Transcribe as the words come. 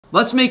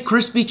Let's make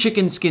crispy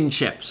chicken skin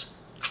chips.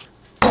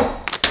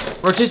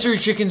 Rotisserie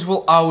chickens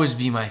will always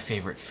be my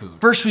favorite food.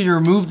 First, we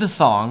remove the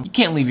thong. You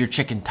can't leave your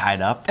chicken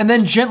tied up. And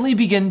then gently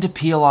begin to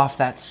peel off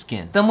that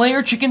skin. Then lay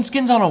your chicken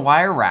skins on a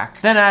wire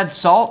rack. Then add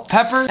salt,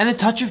 pepper, and a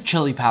touch of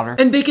chili powder.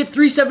 And bake at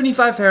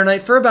 375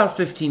 Fahrenheit for about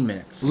 15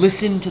 minutes.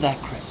 Listen to that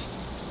crisp.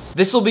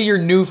 This will be your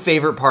new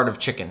favorite part of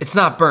chicken. It's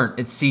not burnt,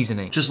 it's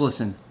seasoning. Just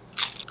listen.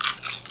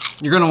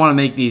 You're gonna wanna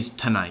make these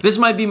tonight. This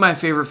might be my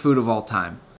favorite food of all time.